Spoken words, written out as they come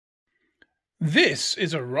This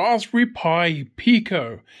is a Raspberry Pi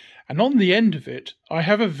Pico, and on the end of it I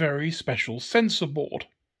have a very special sensor board.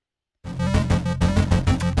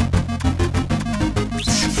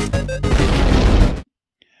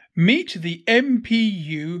 Meet the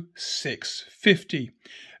MPU-6050,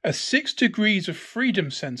 a 6 degrees of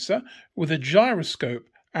freedom sensor with a gyroscope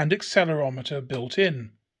and accelerometer built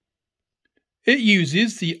in. It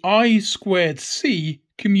uses the I2C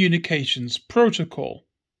communications protocol.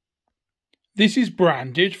 This is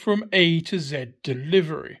branded from A to Z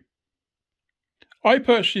delivery. I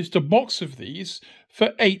purchased a box of these for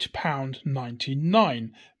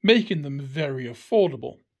 £8.99, making them very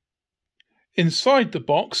affordable. Inside the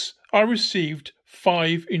box, I received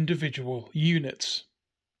 5 individual units.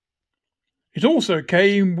 It also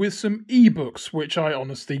came with some ebooks, which I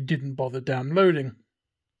honestly didn't bother downloading.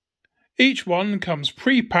 Each one comes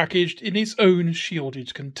pre-packaged in its own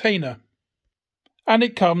shielded container, and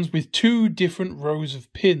it comes with 2 different rows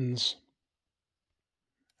of pins.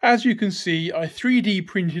 As you can see, I 3D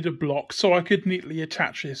printed a block so I could neatly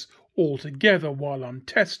attach this all together while I'm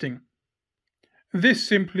testing. This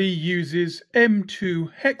simply uses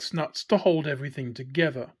M2 hex nuts to hold everything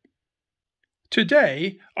together.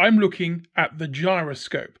 Today I'm looking at the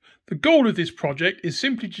gyroscope. The goal of this project is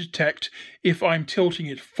simply to detect if I'm tilting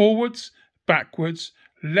it forwards, backwards,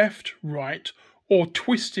 left, right, or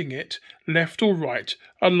twisting it left or right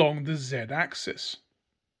along the Z-axis.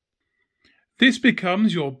 This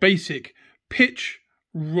becomes your basic pitch,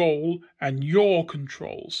 roll, and yaw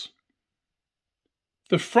controls.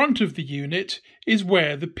 The front of the unit is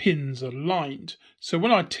where the pins are lined, so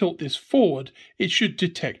when I tilt this forward, it should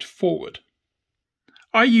detect forward.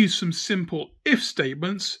 I use some simple if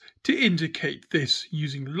statements to indicate this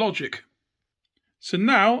using logic. So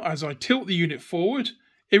now, as I tilt the unit forward,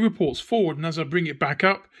 it reports forward, and as I bring it back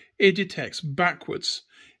up, it detects backwards.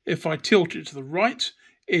 If I tilt it to the right,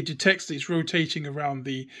 it detects that it's rotating around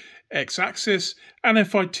the x-axis, and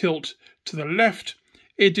if I tilt to the left,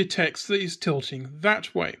 it detects that it's tilting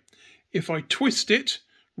that way. If I twist it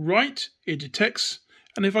right, it detects,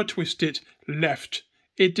 and if I twist it left,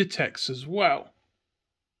 it detects as well.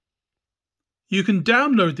 You can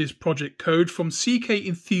download this project code from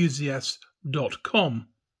ckenthusiast.com.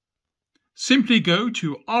 Simply go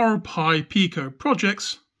to Raspberry Pi Pico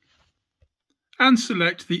projects and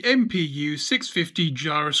select the MPU-6050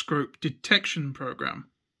 Gyroscope detection program.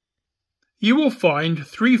 You will find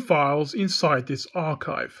 3 files inside this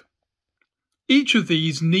archive. Each of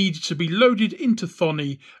these needs to be loaded into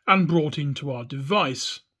Thonny and brought into our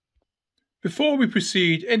device. Before we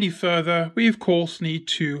proceed any further, we of course need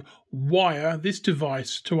to wire this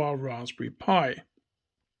device to our Raspberry Pi.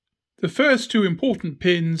 The first 2 important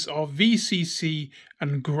pins are VCC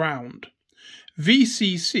and ground.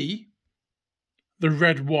 VCC, the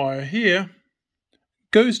red wire here,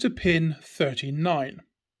 goes to pin 39.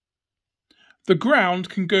 The ground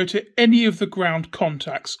can go to any of the ground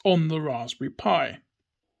contacts on the Raspberry Pi.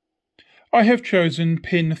 I have chosen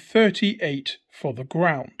pin 38 for the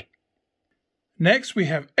ground. Next we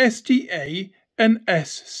have SDA and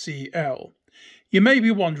SCL. You may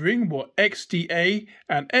be wondering what XDA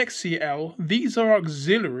and XCL, these are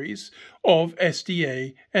auxiliaries of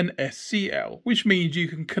SDA and SCL, which means you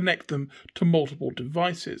can connect them to multiple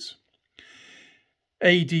devices.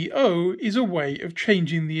 ADO is a way of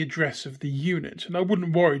changing the address of the unit, and I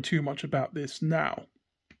wouldn't worry too much about this now.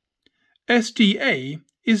 SDA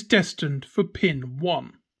is destined for pin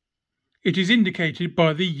 1. It is indicated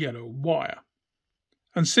by the yellow wire,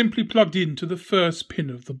 and simply plugged into the first pin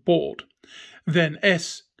of the board. Then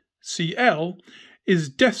SCL is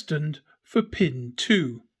destined for pin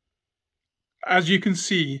 2, as you can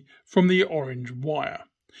see from the orange wire.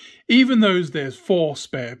 Even though there's 4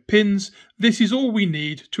 spare pins, this is all we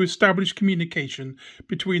need to establish communication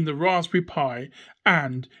between the Raspberry Pi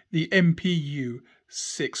and the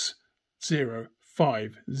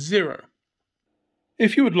MPU6050.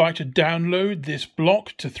 If you would like to download this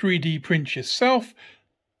block to 3D print yourself,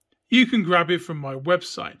 you can grab it from my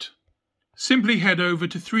website. Simply head over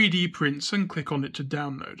to 3D Prints and click on it to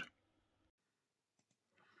download.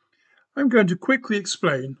 I'm going to quickly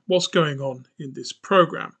explain what's going on in this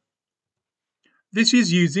program. This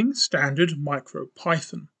is using standard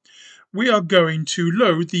MicroPython. We are going to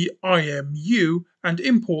load the IMU and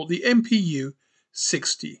import the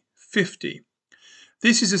MPU6050.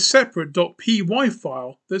 This is a separate .py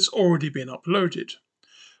file that's already been uploaded.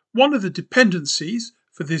 One of the dependencies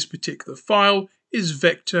for this particular file is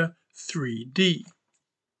vector 3D.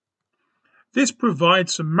 This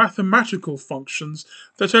provides some mathematical functions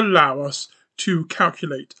that allow us to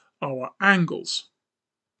calculate our angles.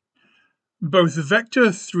 Both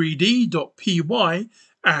vector3d.py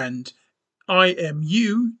and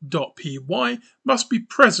imu.py must be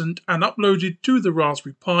present and uploaded to the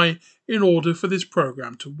Raspberry Pi in order for this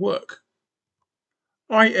program to work.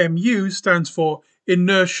 IMU stands for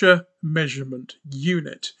Inertia Measurement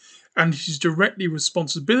Unit, and it is directly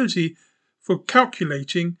responsibility for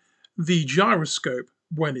calculating the gyroscope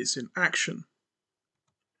when it's in action.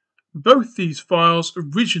 Both these files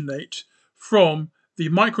originate from the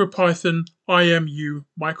MicroPython IMU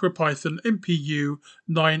MicroPython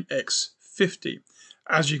MPU-9x50.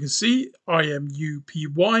 As you can see,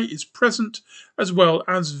 IMU.py is present as well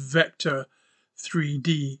as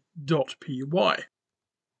vector3d.py.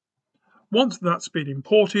 Once that's been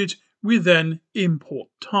imported, we then import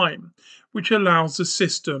time, which allows the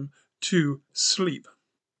system to sleep.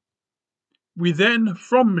 We then,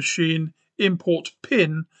 from machine, import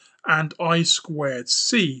pin and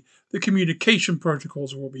I2C, the communication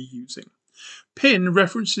protocols we'll be using. Pin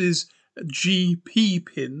references GP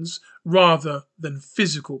pins rather than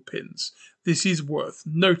physical pins. This is worth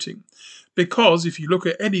noting, because if you look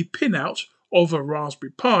at any pinout of a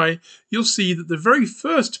Raspberry Pi, you'll see that the very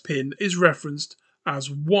first pin is referenced as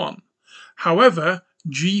 1. However,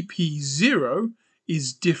 GP0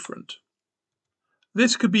 is different.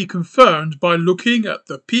 This could be confirmed by looking at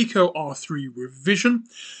the Pico R3 revision,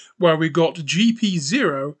 where we got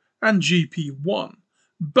GP0 and GP1,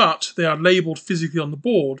 but they are labelled physically on the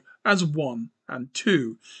board as 1 and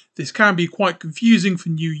 2. This can be quite confusing for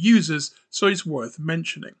new users, so it's worth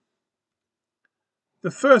mentioning.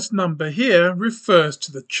 The first number here refers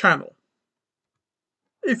to the channel.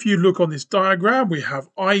 If you look on this diagram, we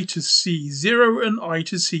have I2C0 and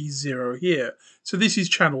I2C0 here. So this is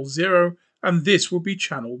channel 0, and this will be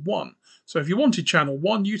channel 1. So if you wanted channel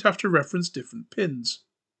 1, you'd have to reference different pins.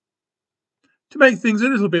 To make things a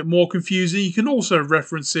little bit more confusing, you can also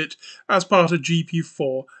reference it as part of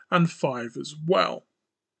GP4 and 5 as well.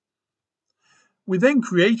 We then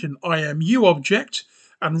create an IMU object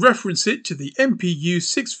and reference it to the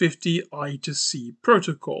MPU-650 I2C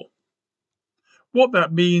protocol. What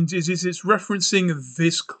that means is it's referencing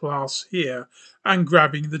this class here and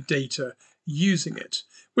grabbing the data using it.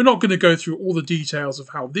 We're not going to go through all the details of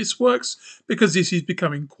how this works because this is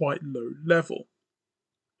becoming quite low level.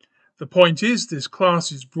 The point is this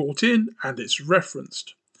class is brought in and it's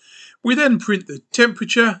referenced. We then print the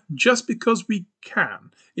temperature just because we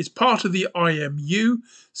can. It's part of the IMU,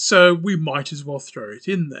 so we might as well throw it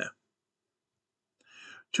in there.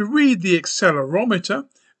 To read the accelerometer,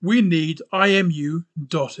 we need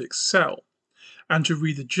imu.accel, and to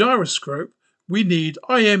read the gyroscope, we need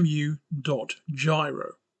imu.gyro.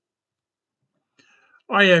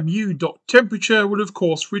 imu.temperature will of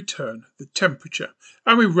course return the temperature,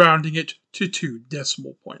 and we're rounding it to 2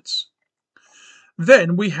 decimal points.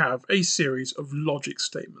 Then we have a series of logic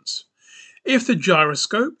statements. If the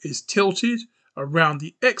gyroscope is tilted around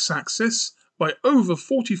the x-axis by over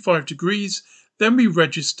 45 degrees, then we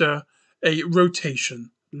register a rotation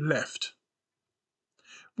left.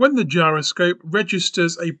 When the gyroscope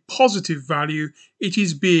registers a positive value, it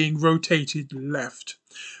is being rotated left,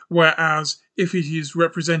 whereas if it is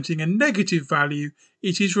representing a negative value,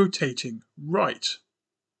 it is rotating right.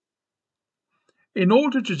 In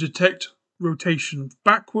order to detect rotation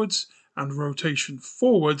backwards and rotation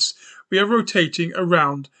forwards, we are rotating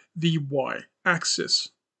around the y-axis.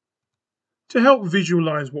 To help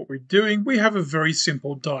visualize what we're doing, we have a very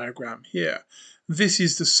simple diagram here. This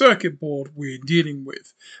is the circuit board we're dealing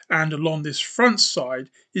with, and along this front side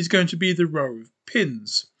is going to be the row of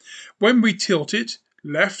pins. When we tilt it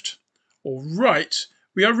left or right,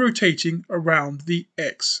 we are rotating around the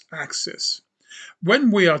x-axis.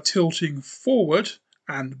 When we are tilting forward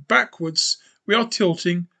and backwards, we are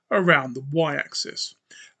tilting around the y-axis.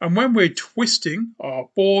 And when we're twisting our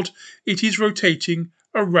board, it is rotating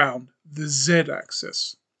around the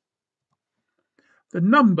z-axis. The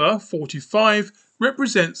number 45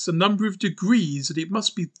 represents the number of degrees that it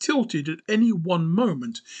must be tilted at any one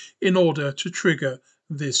moment in order to trigger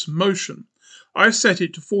this motion. I've set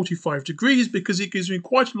it to 45 degrees because it gives me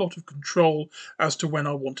quite a lot of control as to when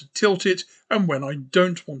I want to tilt it and when I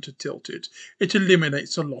don't want to tilt it. It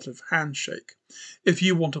eliminates a lot of handshake. If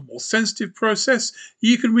you want a more sensitive process,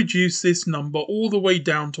 you can reduce this number all the way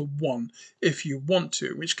down to 1 if you want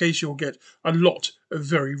to, in which case you'll get a lot of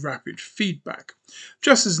very rapid feedback.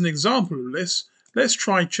 Just as an example of this, let's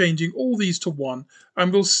try changing all these to 1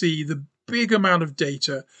 and we'll see the big amount of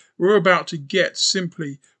data we're about to get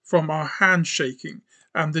simply from our hand shaking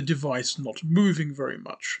and the device not moving very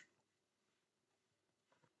much.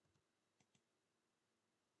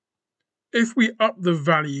 If we up the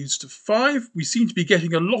values to 5, we seem to be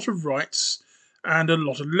getting a lot of rights and a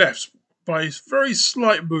lot of lefts. By very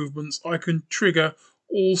slight movements, I can trigger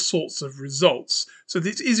all sorts of results. So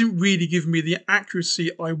this isn't really giving me the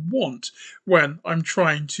accuracy I want when I'm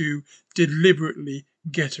trying to deliberately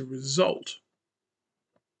get a result.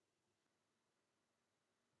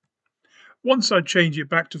 Once I change it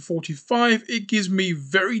back to 45, it gives me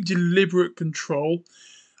very deliberate control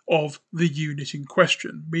of the unit in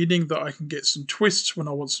question, meaning that I can get some twists when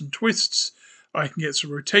I want some twists, I can get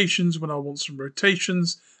some rotations when I want some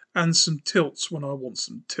rotations, and some tilts when I want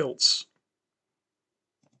some tilts.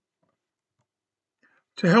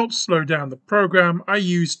 To help slow down the program, I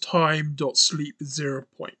use time.sleep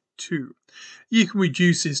 0.2. You can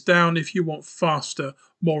reduce this down if you want faster,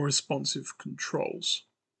 more responsive controls.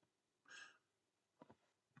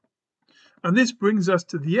 And this brings us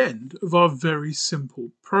to the end of our very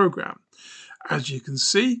simple program. As you can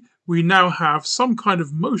see, we now have some kind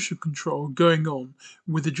of motion control going on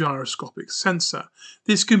with the gyroscopic sensor.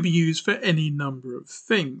 This can be used for any number of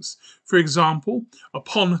things. For example,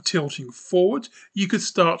 upon tilting forward, you could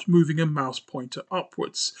start moving a mouse pointer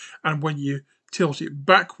upwards, and when you tilt it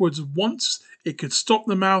backwards once, it could stop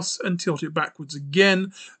the mouse and tilt it backwards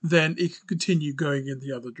again, then it can continue going in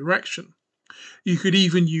the other direction. You could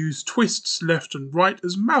even use twists left and right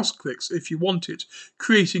as mouse clicks if you wanted,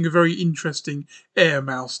 creating a very interesting air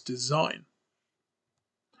mouse design.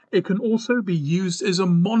 It can also be used as a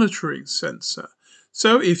monitoring sensor.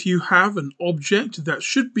 So if you have an object that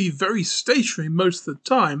should be very stationary most of the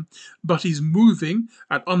time, but is moving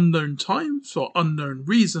at unknown times for unknown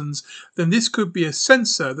reasons, then this could be a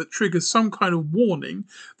sensor that triggers some kind of warning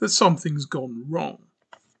that something's gone wrong.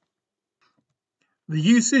 The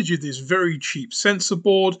usage of this very cheap sensor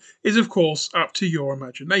board is of course up to your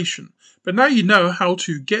imagination, but now you know how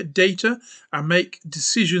to get data and make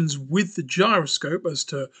decisions with the gyroscope as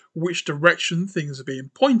to which direction things are being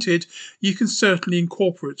pointed, you can certainly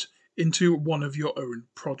incorporate into one of your own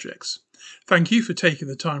projects. Thank you for taking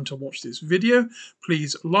the time to watch this video.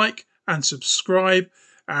 Please like and subscribe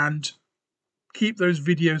and keep those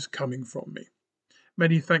videos coming from me.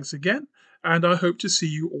 Many thanks again, and I hope to see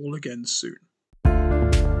you all again soon.